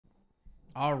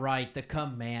All right, the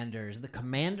Commanders. The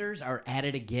Commanders are at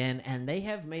it again, and they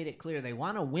have made it clear they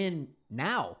want to win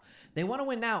now. They want to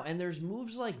win now, and there's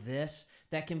moves like this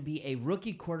that can be a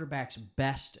rookie quarterback's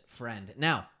best friend.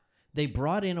 Now, they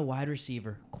brought in a wide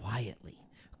receiver quietly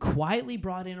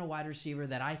brought in a wide receiver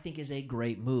that I think is a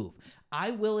great move.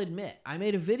 I will admit, I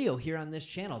made a video here on this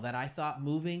channel that I thought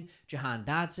moving Jahon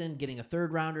Dotson, getting a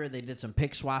third rounder, they did some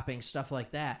pick swapping, stuff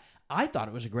like that. I thought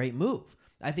it was a great move.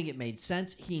 I think it made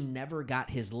sense. He never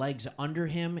got his legs under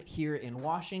him here in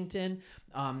Washington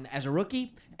as a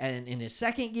rookie, and in his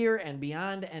second year and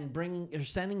beyond, and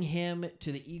sending him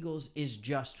to the Eagles is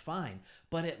just fine.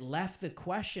 But it left the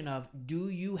question of, do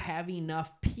you have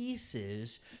enough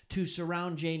pieces to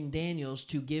surround Jayden Daniels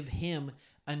to give him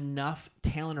enough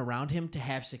talent around him to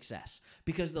have success?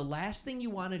 Because the last thing you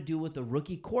want to do with a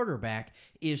rookie quarterback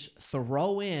is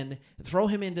throw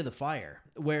him into the fire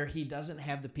where he doesn't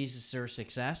have the pieces for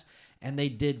success. And they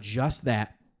did just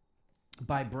that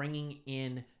by bringing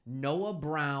in Noah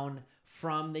Brown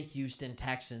from the Houston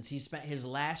Texans. He spent his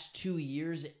last 2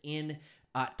 years in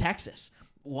Texas,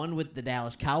 one with the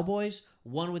Dallas Cowboys,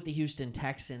 one with the Houston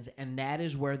Texans, and that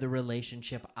is where the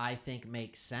relationship, I think,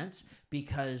 makes sense,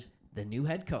 because the new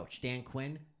head coach, Dan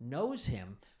Quinn, knows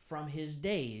him from his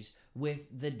days with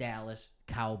the Dallas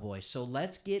Cowboys. So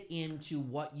let's get into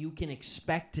what you can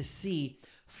expect to see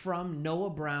from Noah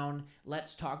Brown.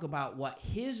 Let's talk about what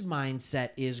his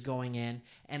mindset is going in.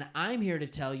 And I'm here to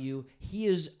tell you he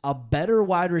is a better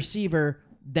wide receiver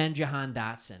than Jahon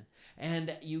Dotson.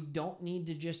 And you don't need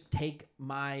to just take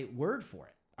my word for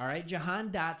it. All right,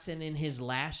 Jahon Dotson in his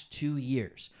last 2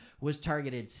 years was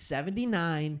targeted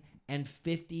 79 and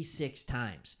 56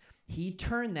 times. He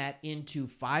turned that into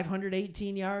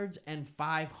 518 yards and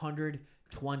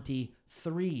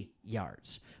 523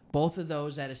 yards. Both of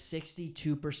those at a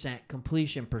 62%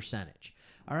 completion percentage.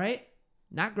 All right?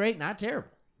 Not great, not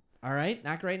terrible. All right?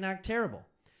 Not great, not terrible.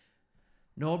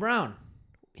 Noah Brown,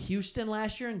 Houston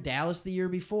last year and Dallas the year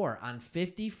before on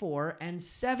 54 and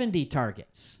 70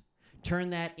 targets.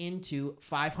 Turned that into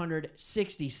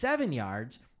 567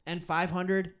 yards and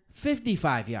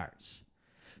 555 yards.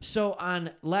 So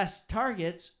on less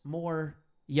targets, more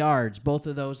yards. Both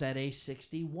of those at a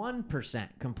 61%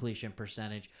 completion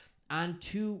percentage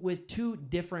with two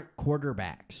different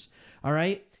quarterbacks. All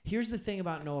right. Here's the thing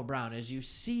about Noah Brown. As you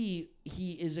see,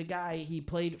 he is a guy, he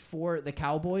played for the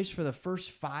Cowboys for the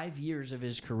first 5 years of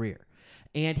his career.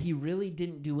 And he really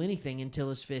didn't do anything until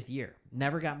his 5th year.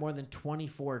 Never got more than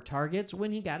 24 targets.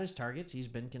 When he got his targets, he's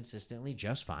been consistently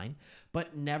just fine,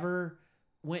 but never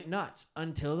went nuts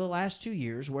until the last 2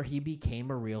 years where he became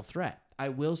a real threat. I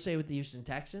will say with the Houston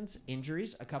Texans,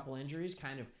 a couple injuries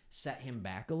kind of set him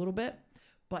back a little bit.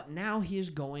 But now he is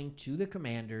going to the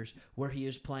Commanders where he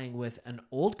is playing with an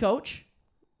old coach,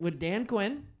 with Dan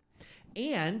Quinn,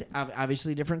 and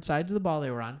obviously different sides of the ball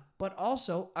they were on, but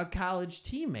also a college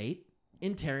teammate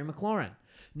in Terry McLaurin.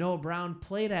 Noah Brown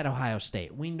played at Ohio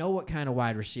State. We know what kind of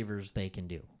wide receivers they can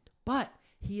do. But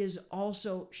he is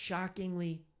also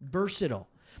shockingly versatile.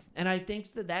 And I think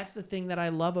that that's the thing that I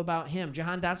love about him.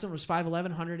 Jahon Dotson was 5'11",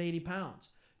 180 pounds.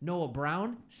 Noah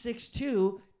Brown,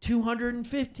 6'2",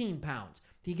 215 pounds.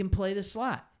 He can play the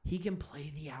slot. He can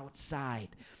play the outside.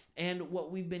 And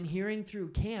what we've been hearing through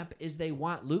camp is they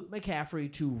want Luke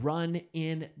McCaffrey to run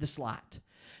in the slot.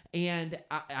 And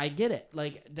I get it.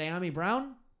 Like Diami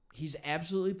Brown, he's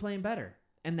absolutely playing better.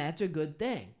 And that's a good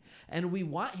thing. And we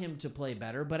want him to play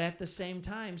better. But at the same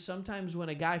time, sometimes when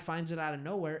a guy finds it out of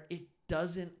nowhere, it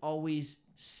doesn't always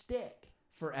stick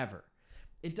forever.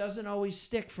 It doesn't always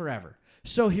stick forever.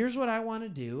 So here's what I want to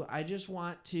do. I just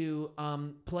want to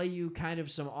play you kind of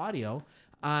some audio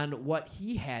on what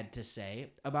he had to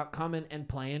say about coming and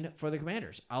playing for the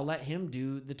Commanders. I'll let him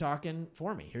do the talking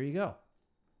for me. Here you go.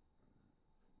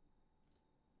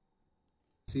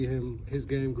 See his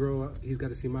game grow. He's got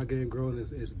to see my game grow, and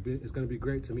it's going to be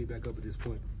great to meet back up at this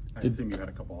point. I assume you had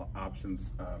a couple of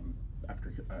options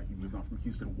after you moved on from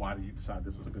Houston. Why did you decide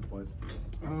this was a good place?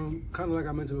 Kind of like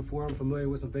I mentioned before, I'm familiar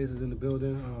with some faces in the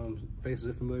building. Faces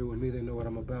are familiar with me. They know what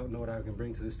I'm about, know what I can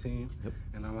bring to this team. Yep.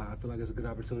 And I feel like it's a good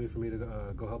opportunity for me to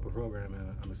go help a program,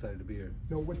 and I'm excited to be here.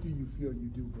 Now, what do you feel you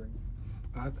do bring?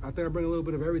 I think I bring a little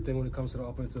bit of everything when it comes to the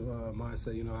offensive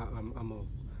mindset. You know, I'm a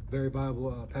very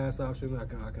viable pass option. I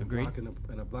can block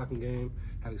in a blocking game,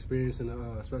 have experience in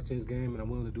a special teams game, and I'm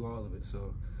willing to do all of it.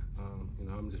 So, you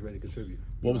know, I'm just ready to contribute.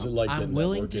 What was it like? I'm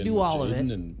willing to do all of it.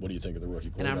 And what do you think of the rookie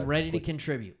quarterback? And I'm ready to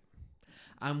contribute.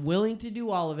 I'm willing to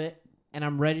do all of it, and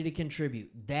I'm ready to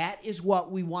contribute. That is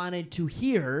what we wanted to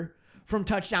hear from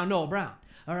touchdown Noah Brown.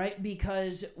 All right,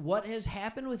 because what has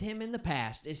happened with him in the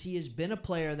past is he has been a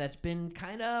player that's been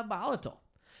kind of volatile.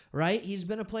 right? He's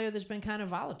been a player that's been kind of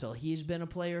volatile. He's been a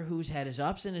player who's had his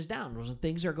ups and his downs. When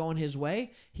things are going his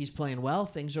way, he's playing well.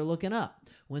 Things are looking up.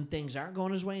 When things aren't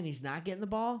going his way and he's not getting the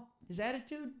ball, his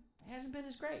attitude hasn't been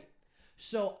as great.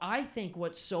 So I think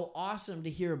what's so awesome to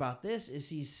hear about this is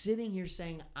he's sitting here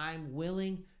saying, I'm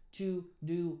willing to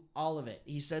do all of it.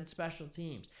 He said special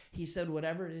teams. He said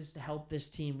whatever it is to help this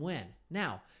team win.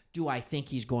 Now, do I think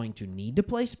he's going to need to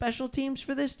play special teams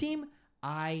for this team?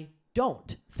 I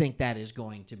don't think that is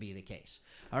going to be the case.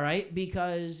 All right?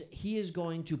 Because he is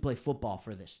going to play football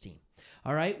for this team.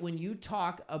 All right? When you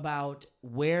talk about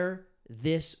where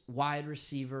this wide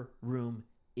receiver room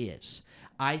is,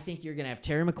 I think you're going to have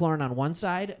Terry McLaurin on one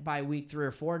side by week 3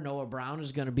 or 4. Noah Brown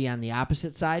is going to be on the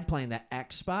opposite side playing that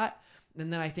X spot.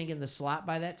 And then I think in the slot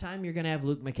by that time, you're going to have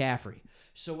Luke McCaffrey.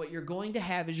 So what you're going to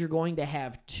have is you're going to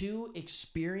have 2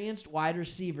 experienced wide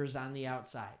receivers on the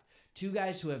outside. 2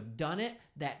 guys who have done it,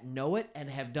 that know it, and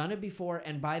have done it before.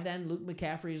 And by then, Luke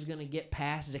McCaffrey is going to get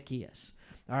past Zacchaeus.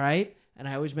 All right? And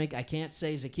I can't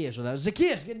say Zacchaeus without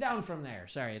Zacchaeus, get down from there.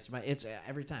 Sorry, it's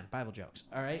every time, Bible jokes.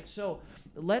 All right? So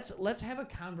let's have a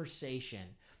conversation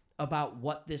about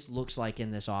what this looks like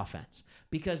in this offense.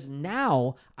 Because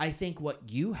now I think what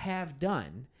you have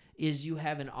done is you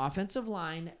have an offensive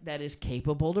line that is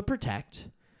capable to protect.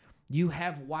 You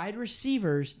have wide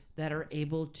receivers that are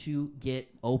able to get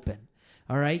open.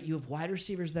 All right? You have wide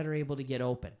receivers that are able to get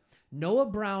open. Noah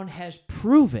Brown has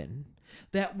proven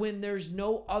that when there's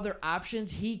no other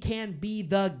options, he can be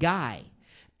the guy.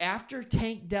 After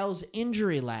Tank Dell's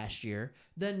injury last year,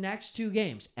 the next 2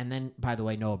 games, and then, by the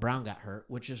way, Noah Brown got hurt,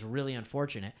 which is really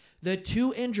unfortunate. The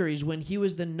 2 injuries when he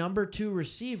was the number 2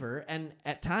 receiver, and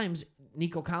at times,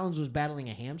 Nico Collins was battling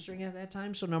a hamstring at that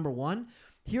time. So, number 1,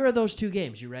 here are those 2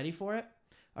 games. You ready for it?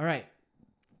 All right.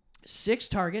 6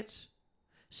 targets,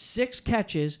 6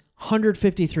 catches,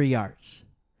 153 yards.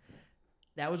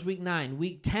 That was week 9.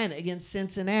 Week 10 against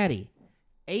Cincinnati.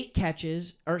 8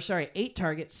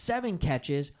 targets, 7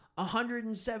 catches,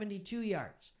 172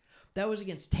 yards. That was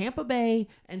against Tampa Bay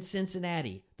and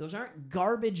Cincinnati. Those aren't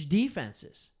garbage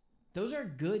defenses. Those are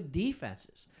good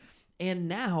defenses.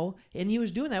 And he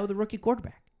was doing that with a rookie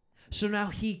quarterback. So now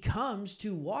he comes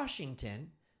to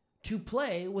Washington to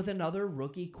play with another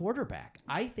rookie quarterback.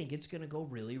 I think it's going to go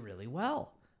really, really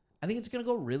well.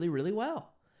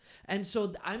 And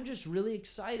so I'm just really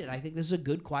excited. I think this is a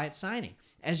good, quiet signing.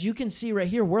 As you can see right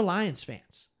here, we're Lions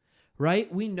fans,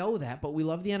 right? We know that, but we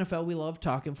love the NFL. We love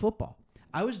talking football.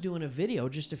 I was doing a video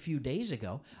just a few days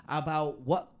ago about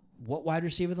what wide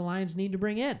receiver the Lions need to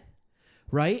bring in,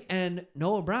 right? And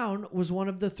Noah Brown was one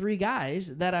of the 3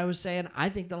 guys that I was saying, I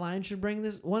think the Lions should bring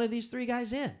one of these 3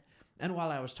 guys in. And while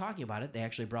I was talking about it, they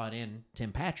actually brought in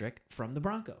Tim Patrick from the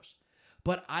Broncos.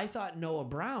 But I thought Noah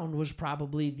Brown was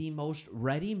probably the most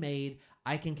ready-made,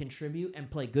 I can contribute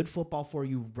and play good football for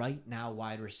you right now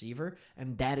wide receiver.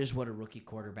 And that is what a rookie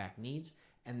quarterback needs.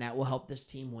 And that will help this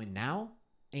team win now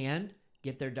and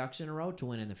get their ducks in a row to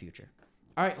win in the future.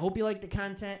 All right, hope you like the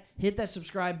content. Hit that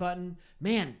subscribe button.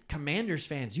 Man, Commanders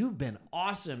fans, you've been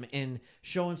awesome in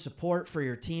showing support for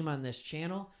your team on this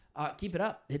channel. Keep it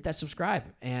up. Hit that subscribe,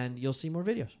 and you'll see more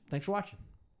videos. Thanks for watching.